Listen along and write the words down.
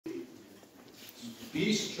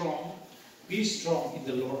be strong. Be strong in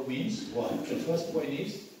the Lord means what? The first point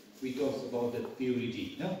is, we talk about the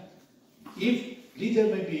purity. No? If leader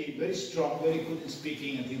may be very strong, very good in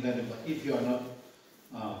speaking and things like that, but if you are not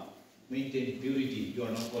maintaining purity, you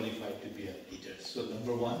are not qualified to be a leader. So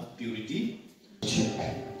number one, purity.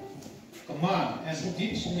 Command and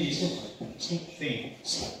teach this thing.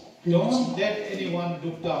 Don't let anyone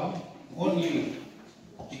look down on you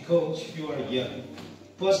because you are young.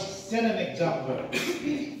 But set an example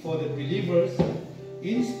for the believers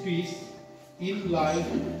in speech, in life,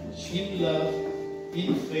 in love,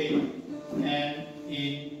 in faith, and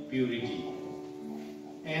in purity.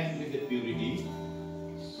 And with the purity.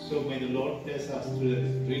 So may the Lord bless us through the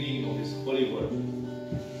reading of His holy word.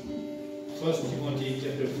 1 Timothy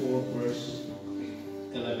chapter 4, verse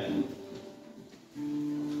 11.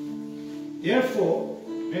 Therefore,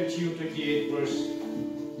 Matthew 28, verse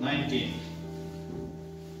 19.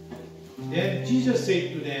 Then Jesus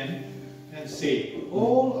said to them, and said,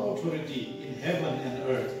 all authority in heaven and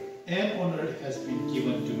earth and on earth has been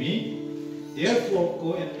given to me. Therefore,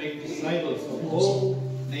 go and make disciples of all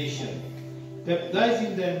nations,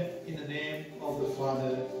 baptizing them in the name of the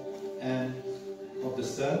Father and of the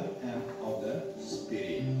Son and of the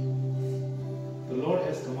Spirit. The Lord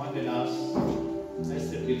has commanded us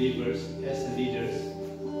as the believers, as the leaders,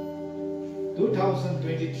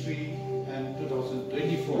 2023 and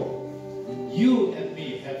 2024, you and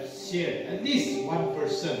me have shared at least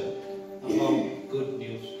 1% about good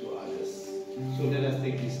news to others. So let us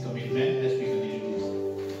take this commitment as we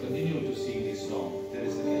continue to sing this song. There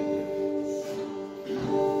is an end.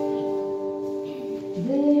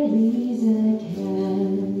 There is a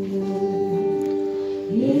candle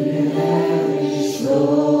in every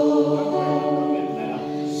soul,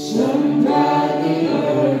 some brightly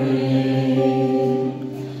burning,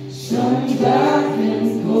 some dark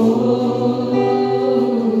and cold.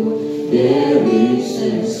 There is a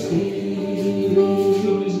spirit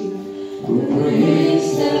who brings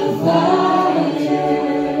the fire,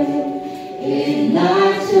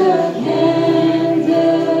 ignites a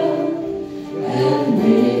candle, and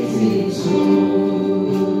makes it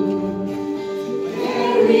soul.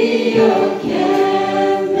 Carry your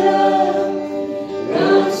candle,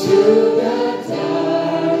 run to the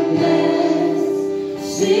darkness,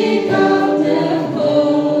 seek out the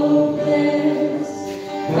hopeless,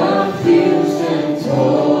 confused and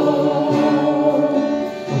torn.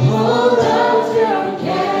 Hold out your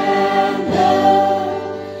candle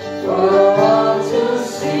for all to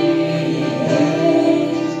see.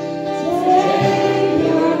 Take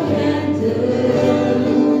your candle,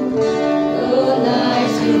 go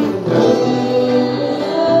light your world.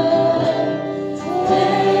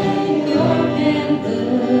 Take your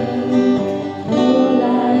candle, go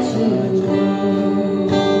light your world.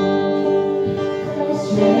 Let's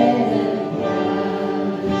let it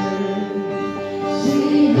burn.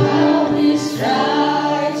 See how this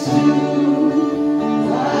strikes you.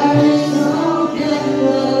 Fire smoke and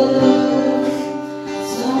blood,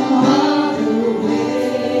 somehow the way.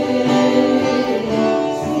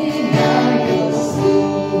 See now your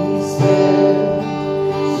sister,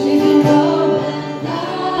 she can come and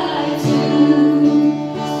light you.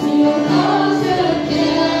 Still not your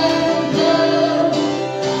candle,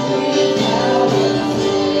 without a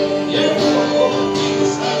flame.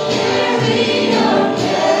 Carry your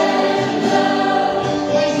candle,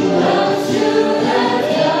 run to the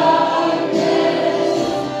darkness,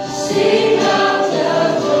 seek out the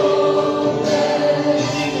hopeless,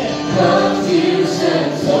 confused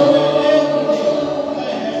and torn.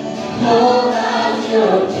 Hold out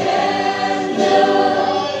your candle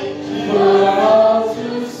for all to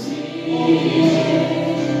see.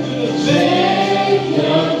 Take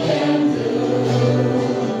your candle,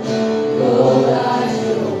 go light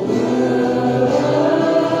your world.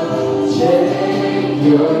 Take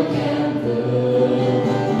your candle,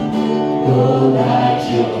 go light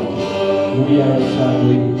your world. We are a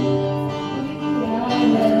family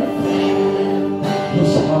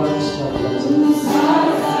whose hearts are blessed. Whose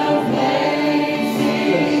hearts are blazing,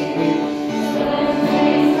 their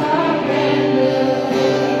names are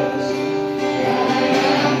candles, light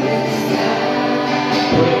up the sky,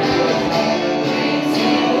 into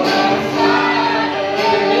a fire.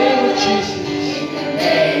 In the name of Jesus, In the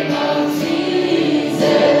name of Jesus,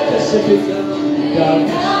 Pacific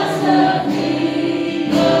darkness, us the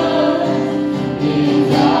people in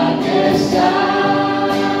darkest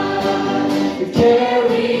time.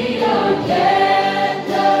 Carry your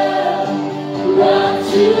candle, run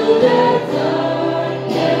to the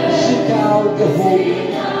darkness, seek out the hope,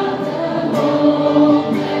 seek out the hope,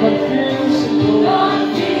 confused and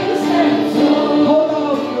confused and torn. hold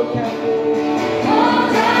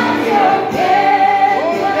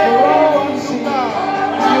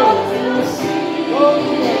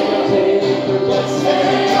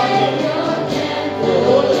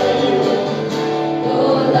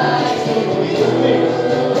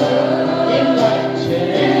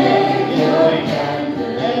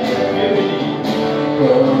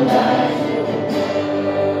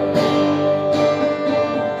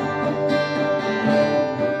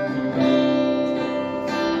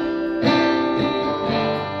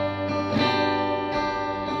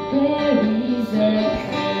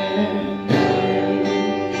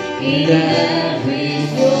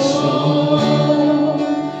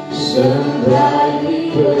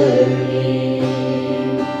brightly burning,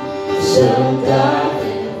 some dark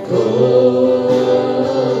and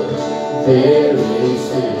cold. There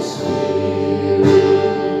is a Spirit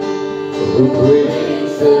who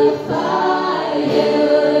brings the fire,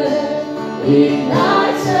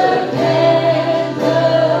 ignites a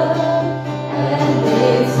candle, and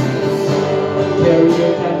makes it Carry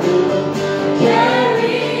your candle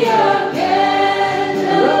carry your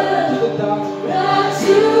candle, to the dark. run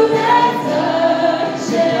to the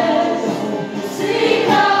darkness, sing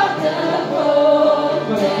out the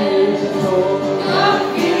hopeless,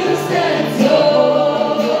 confused and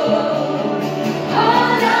torn. All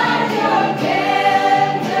light your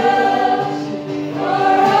candles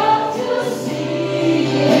for all to see.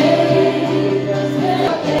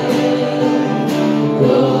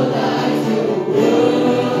 Go light the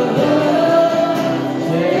world,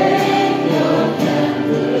 take your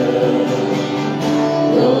candle,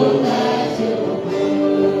 go light your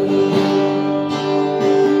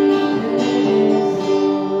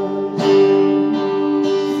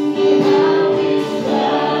See how it's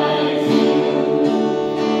rising,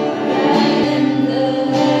 and the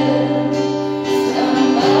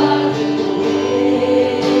somebody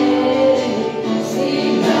way.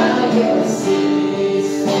 See how your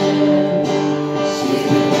sister, she's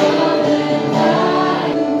golden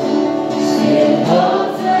light. She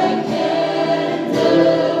holds a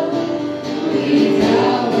candle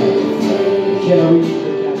without a flame. Carry the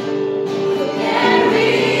candle Carry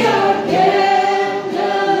your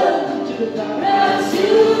candle, to the dark. run to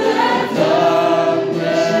the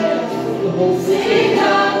darkness, The whole sing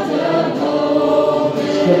out the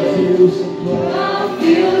hopeless, confused and blind.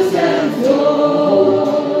 confused and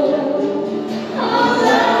torn. All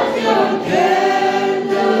light your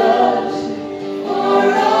candles for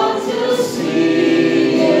all to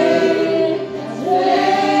see.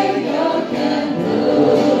 Take your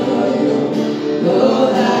candle, go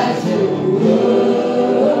light your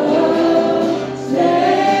world.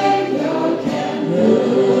 Take your candle,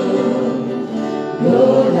 go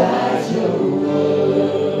light your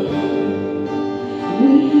world.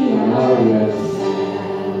 We are your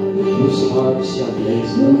family, Whose hearts are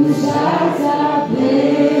blazing. whose eyes are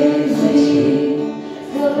blazing.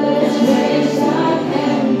 So let's raise our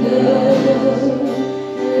candles,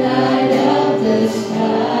 light up the sky.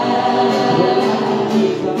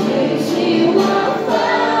 Praise you, our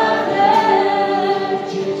Father,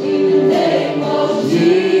 in the name of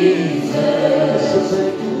Jesus.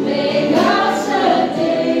 Make us a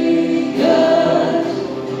beacon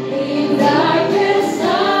in darkness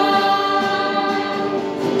time.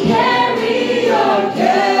 Carry your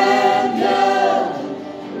candle,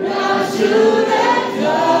 run to the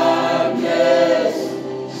darkness,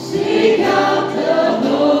 seek out the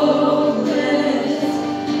hopeless,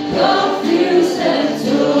 confused and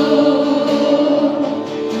torn.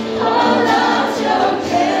 Hold out your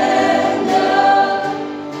candle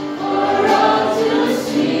for all to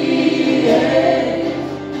see.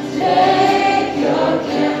 Take your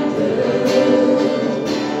candle,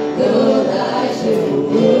 go light your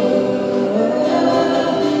world.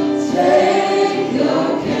 Take your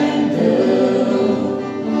candle,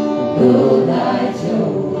 go light your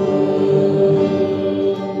world.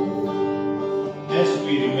 As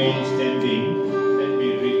we remain standing, let me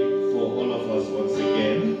read for all of us once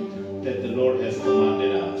again that the Lord has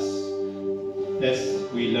commanded us.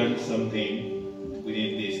 As we learn something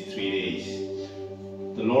within these 3 days,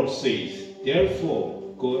 the Lord says,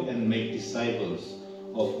 therefore, go and make disciples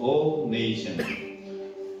of all nations,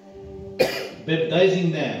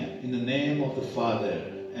 baptizing them in the name of the Father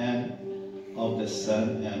and of the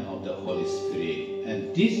Son and of the Holy Spirit,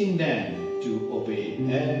 and teaching them to obey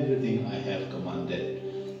everything I have commanded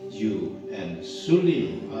you, and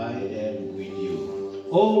surely I am with you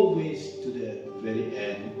always to the very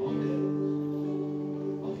end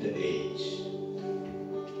of the age.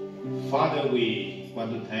 Father, we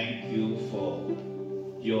want to thank you for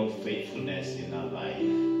your faithfulness in our life.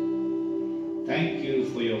 Thank you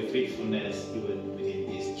for your faithfulness even within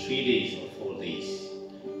these 3 days or 4 days.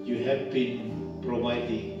 You have been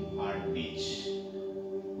providing our needs.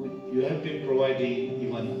 You have been providing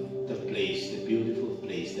even the place, the beautiful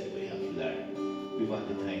place that we have learned. We want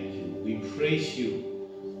to thank you. We praise you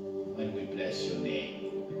and we bless your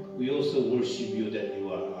name. We also worship you that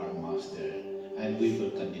you are our master, and we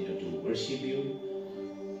will continue to worship you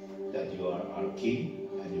that you are our King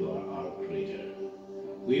and you are our Creator.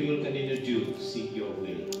 We will continue to seek your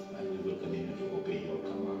will and we will continue to obey your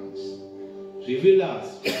commands. Reveal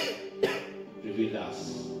us with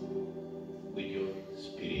your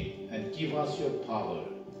Spirit and give us your power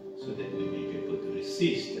so that we may be able to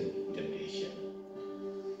resist the temptation.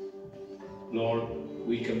 Lord,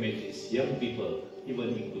 we commit these young people, even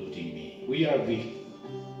including me. We are weak,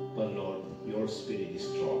 but Lord, your Spirit is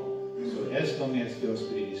strong. So as long as your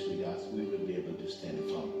Spirit is with us, we will be able to stand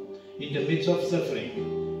firm. In the midst of suffering,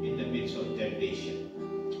 in the midst of temptation.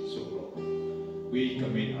 So Lord, we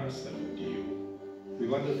commit ourselves to you. We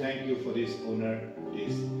want to thank you for this honor,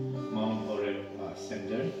 this Mount Horeb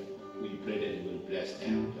Center. We pray that you will bless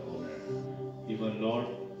them, the honor. Even Lord,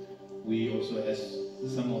 we also, as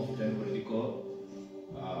some of them already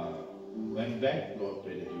went back, Lord,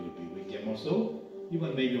 pray that you will be with them also.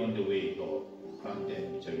 Even maybe on the way, Lord, grant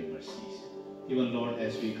them journey mercies. Even Lord,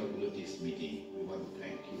 as we conclude this meeting, we want to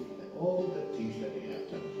thank you for all the things that you have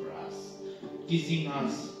done for us, teaching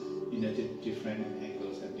us in a different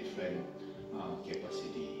angles and different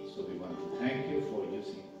capacity. So we want to thank you for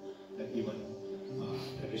using that even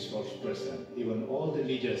the resource person, even all the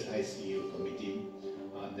leaders, Iceu committee,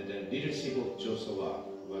 under the leadership of Joshua.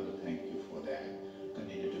 We want to thank you for that.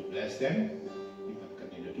 Continue to bless them. Even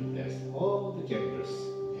continue to bless all the campers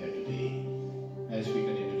here today. As we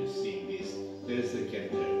continue to sing this, there is a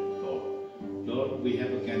candle, Lord. Lord, we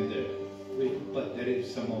have a candle, but there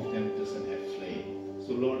is some of them doesn't have flame.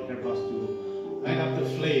 So Lord, help us to light up the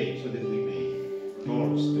flame so that we may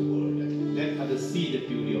torch the world. Let others see the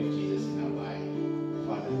beauty of Jesus in our life.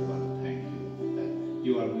 Father, we want to thank you that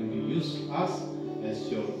you are going to use us as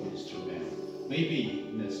your instrument. Maybe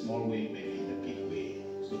in a small way, maybe in a big way.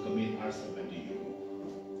 So commit ourselves to you.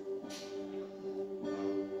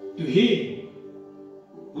 To him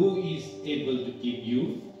who is able to keep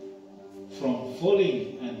you from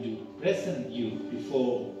falling and to present you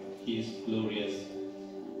before his glorious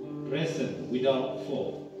presence without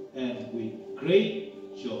fault and with great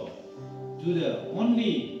joy. To the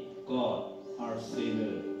only God, our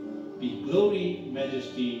Savior, be glory,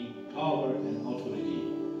 majesty, power, and authority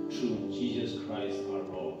through Jesus Christ our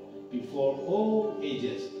Lord, before all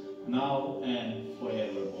ages, now and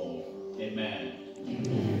forevermore. Amen.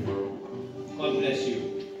 God bless you.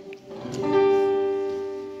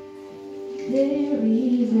 There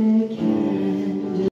is a